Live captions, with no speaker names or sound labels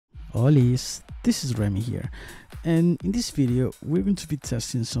Olis, this is Remy here, and in this video we're going to be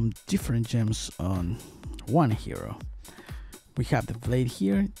testing some different gems on one hero. We have the blade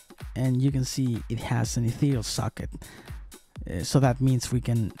here, and you can see it has an ethereal socket, so that means we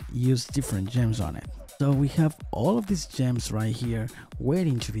can use different gems on it. So we have all of these gems right here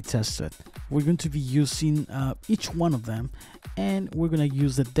waiting to be tested. We're going to be using each one of them, and we're going to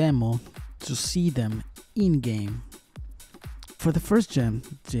use the demo to see them in game. For the first gem,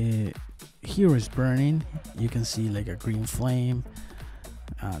 the hero is burning. You can see like a green flame.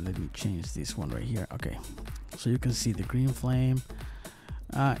 Let me change this one right here. Okay, so you can see the green flame.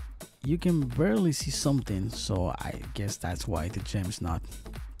 You can barely see something, so I guess that's why the gem is not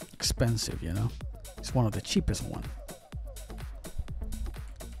expensive, you know. It's one of the cheapest one.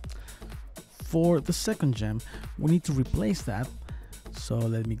 For the second gem, we need to replace that. So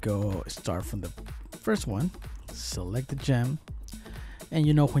let me go start from the first one. Select the gem, and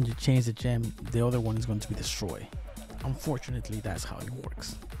you know when you change the gem, the other one is going to be destroyed. Unfortunately, that's how it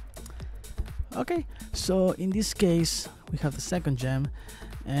works. Okay, so in this case we have the second gem,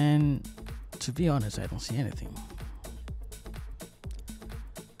 and to be honest, I don't see anything.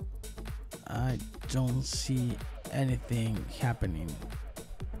 I don't see anything happening.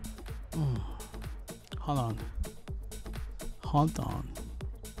 Hold on,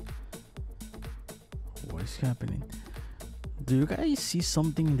 what is happening? Do you guys see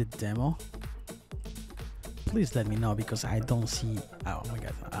something in the demo? Please let me know, because I don't see. Oh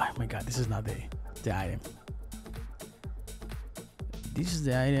my god, this is not the item. This is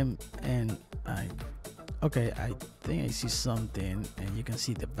the item, and I think I see something, and you can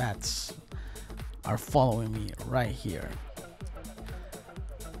see the bats are following me right here.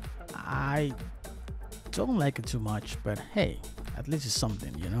 I don't like it too much, but hey, at least it's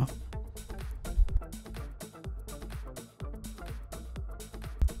something, you know.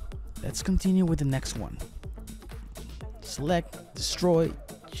 Let's continue with the next one. Select, destroy,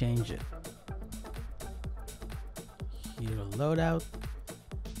 change it. Hero loadout.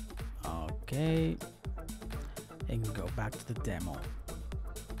 Okay, and go back to the demo.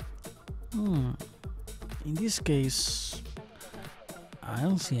 In this case, I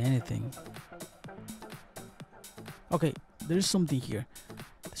don't see anything. Okay, there's something here.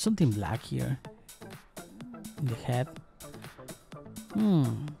 There's something black here in the head.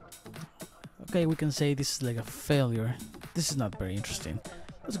 Okay, we can say this is like a failure. This is not very interesting.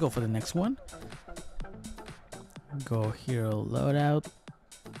 Let's go for the next one. Go hero loadout.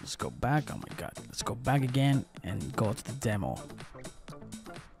 Let's go back. Oh my god, let's go back again and go to the demo.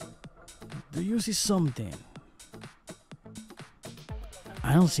 Do you see something?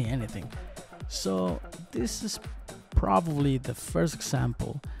 I don't see anything. So this is probably the first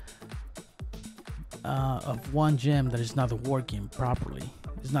example of one gem that is not working properly.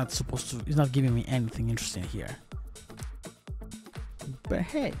 It's not giving me anything interesting here. But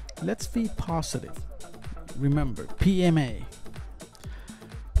hey, let's be positive. Remember, PMA.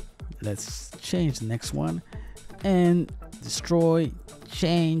 Let's change the next one and destroy,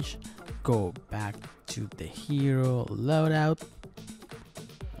 change, go back to the hero loadout.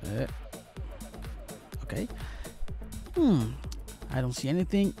 Okay. I don't see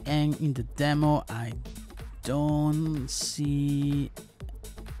anything, and in the demo I don't see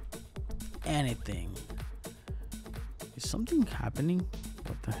anything. Is something happening?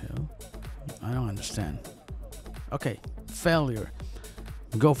 What the hell? I don't understand. Okay, failure.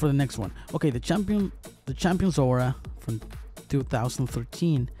 Go for the next one. Okay, the champion's aura from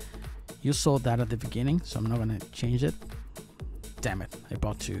 2013. You saw that at the beginning, so I'm not gonna change it. Damn it, I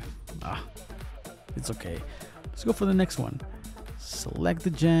bought two. It's okay. Let's go for the next one. Select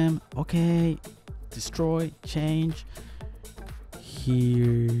the gem. Okay, destroy, change.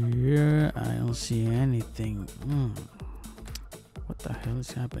 Here I don't see anything. What the hell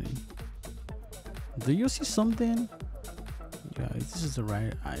is happening? Do you see something? Yeah, this is the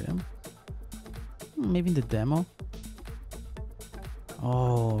right item. Maybe in the demo.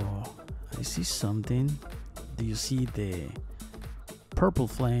 Oh, I see something. Do you see the purple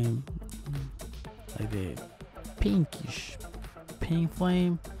flame? Like the pinkish pink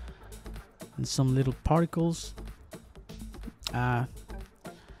flame and some little particles.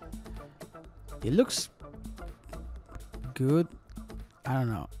 It looks good. I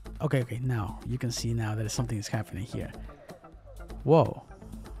don't know. Okay, now you can see now that something is happening here. Whoa,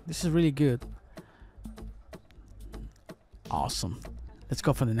 this is really good. Awesome. Let's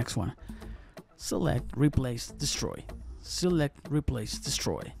go for the next one. Select, replace, destroy. Select, replace,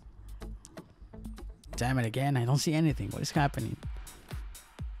 destroy. Damn it again, I don't see anything. What is happening?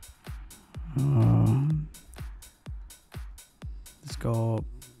 Let's go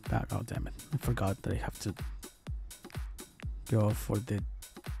back. Oh damn it, I forgot that I have to go for the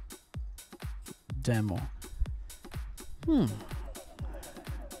demo.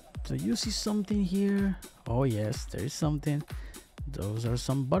 So you see something here? Oh yes, there is something. Those are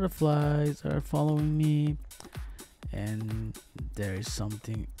some butterflies that are following me, and there is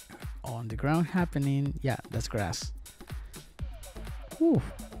something on the ground happening. Yeah, that's grass. Ooh,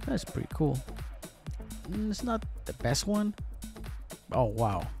 that's pretty cool. It's not the best one. Oh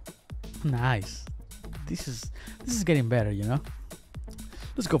wow, nice. This is getting better, you know.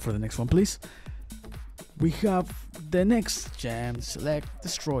 Let's go for the next one, please. We have the next gem. Select,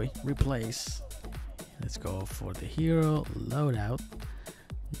 destroy, replace. Let's go for the hero loadout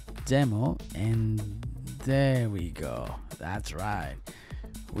demo, and there we go. That's right,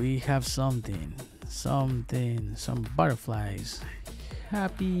 we have some butterflies,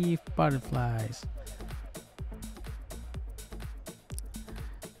 happy butterflies,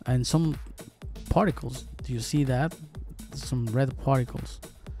 and some particles. Do you see that? Some red particles.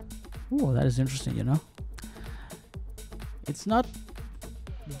 Oh, that is interesting, you know. It's not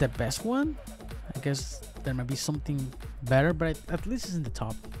the best one. I guess there might be something better, but at least it's in the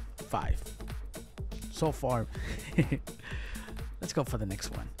top 5 so far. Let's go for the next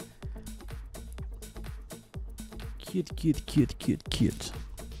one. Cute.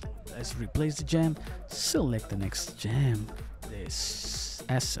 Let's replace the gem. Select the next gem. This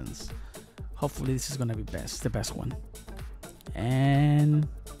essence. Hopefully this is gonna be the best one. And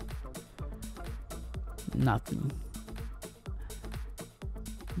nothing.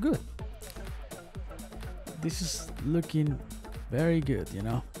 Good. This is looking very good, you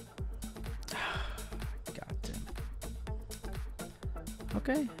know. God damn it.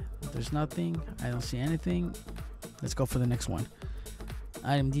 Okay, there's nothing. I don't see anything. Let's go for the next one.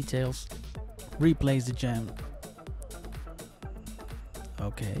 Item details. Replace the gem.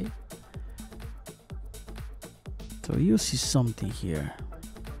 Okay. So you see something here.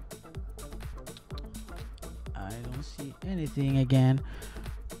 I don't see anything again.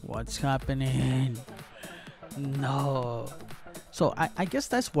 What's happening? No. So I guess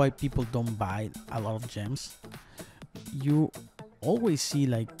that's why people don't buy a lot of gems. You always see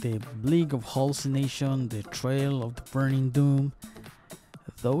like the League of Hallucination, the Trail of the Burning Doom.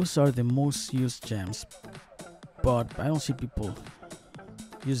 Those are the most used gems, but I don't see people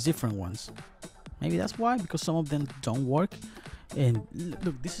use different ones. Maybe that's why, because some of them don't work. And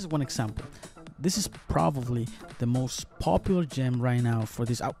look, this is one example. This is probably the most popular gem right now for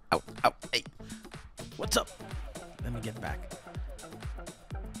this. Ow, hey, what's up? Let me get back.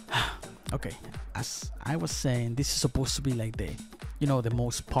 Okay, as I was saying, this is supposed to be like the, you know, the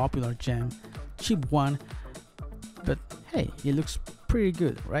most popular gem, cheap one. But hey, it looks pretty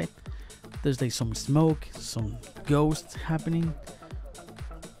good, right? There's like some smoke, some ghosts happening.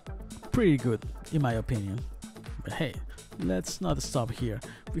 Pretty good, in my opinion. But hey, let's not stop here.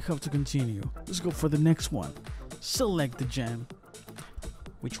 We have to continue. Let's go for the next one. Select the gem.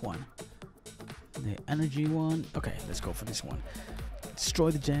 Which one? The energy one. Okay, let's go for this one.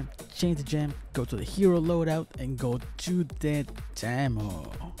 Destroy the gem, change the gem, go to the hero loadout, and go to the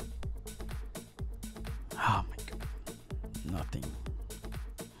demo. Oh my god, nothing.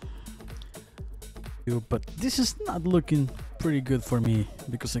 But this is not looking pretty good for me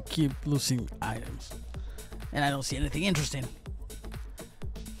because I keep losing items and I don't see anything interesting.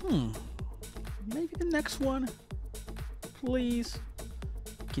 Maybe the next one, please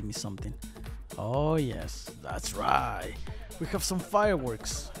give me something. Oh yes, that's right, we have some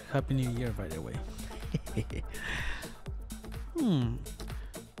fireworks. Happy New Year, by the way.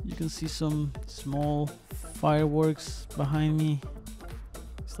 You can see some small fireworks behind me.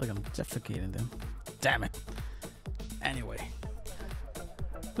 It's like I'm defecating them. Damn it. Anyway,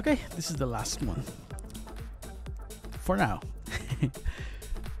 okay, this is the last one for now.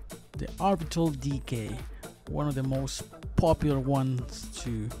 The orbital decay, one of the most popular ones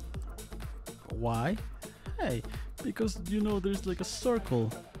too. Why? Hey, because you know there's like a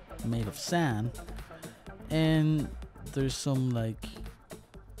circle made of sand, and there's some like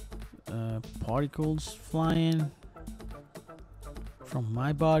particles flying from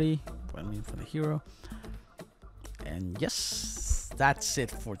my body. I mean, for the hero. And yes, that's it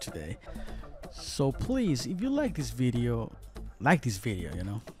for today. So please, if you like this video, you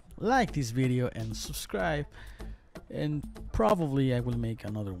know, like this video and subscribe, and probably I will make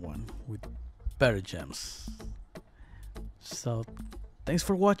another one with better gems. So thanks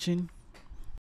for watching.